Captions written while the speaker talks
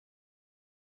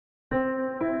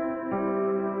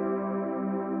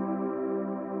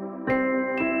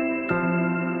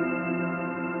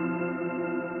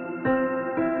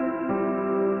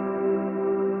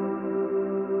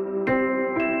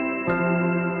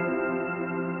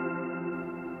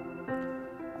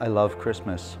I love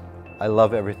Christmas. I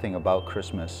love everything about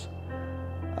Christmas.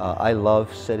 I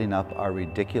love setting up our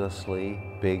ridiculously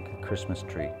big Christmas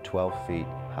tree, 12 feet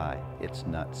high. It's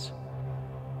nuts.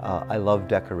 I love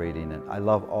decorating it. I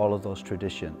love all of those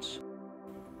traditions.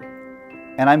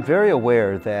 And I'm very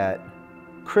aware that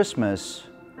Christmas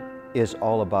is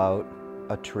all about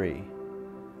a tree,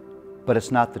 but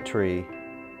it's not the tree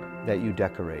that you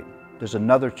decorate. There's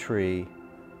another tree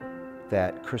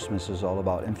that Christmas is all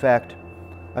about. In fact,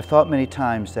 I've thought many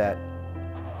times that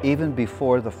even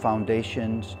before the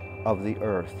foundations of the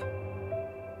earth,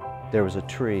 there was a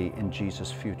tree in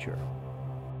Jesus' future.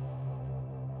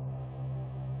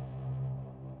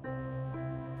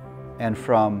 And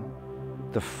from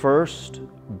the first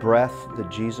breath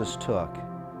that Jesus took,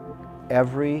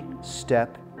 every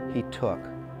step he took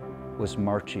was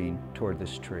marching toward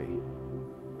this tree.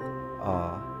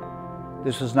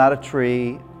 This was not a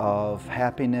tree of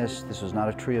happiness. This was not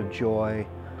a tree of joy.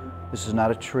 This is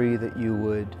not a tree that you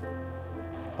would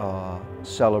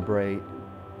celebrate.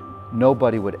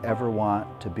 Nobody would ever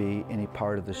want to be any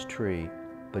part of this tree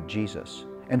but Jesus.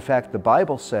 In fact, the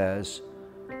Bible says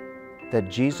that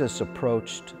Jesus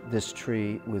approached this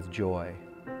tree with joy.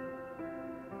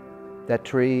 That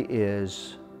tree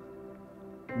is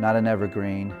not an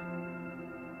evergreen,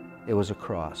 it was a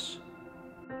cross.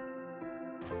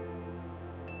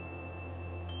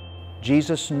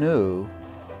 Jesus knew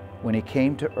when he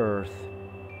came to earth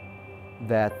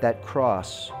that that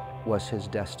cross was his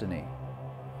destiny.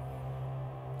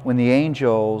 When the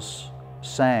angels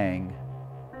sang,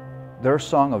 their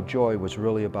song of joy was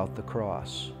really about the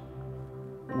cross.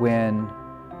 When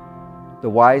the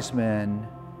wise men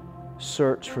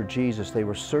searched for Jesus, they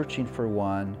were searching for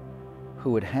one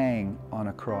who would hang on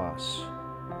a cross,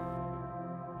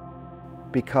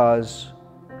 because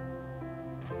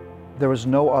there was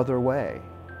no other way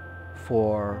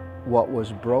for what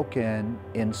was broken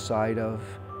inside of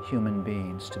human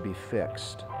beings to be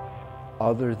fixed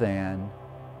other than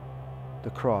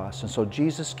the cross. And so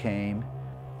Jesus came.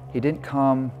 He didn't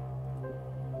come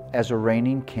as a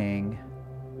reigning king.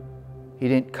 He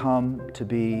didn't come to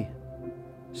be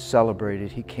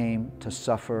celebrated. He came to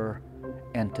suffer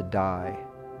and to die.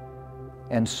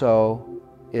 And so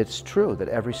it's true that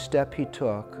every step he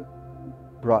took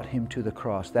brought him to the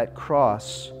cross. That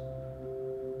cross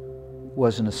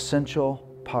was an essential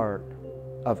part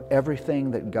of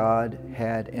everything that God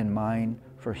had in mind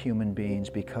for human beings,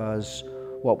 because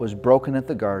what was broken at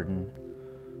the garden,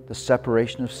 the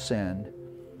separation of sin,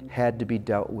 had to be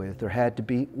dealt with. There had to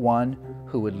be one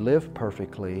who would live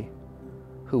perfectly,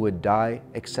 who would die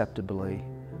acceptably,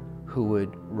 who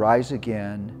would rise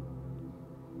again,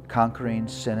 conquering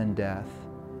sin and death,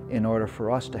 in order for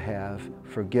us to have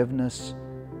forgiveness,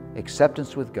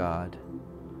 acceptance with God,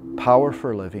 power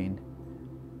for living,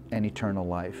 and eternal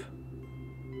life.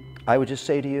 I would just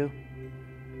say to you,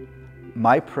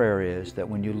 my prayer is that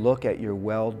when you look at your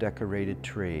well-decorated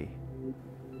tree,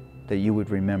 that you would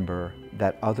remember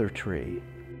that other tree.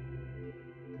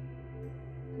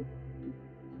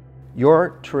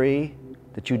 Your tree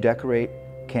that you decorate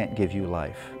can't give you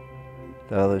life.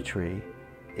 The other tree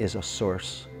is a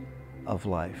source of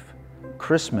life.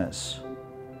 Christmas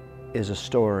is a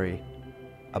story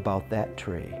about that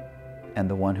tree and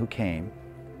the one who came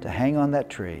to hang on that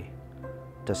tree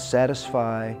to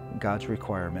satisfy God's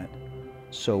requirement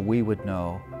so we would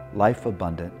know life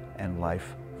abundant and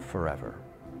life forever.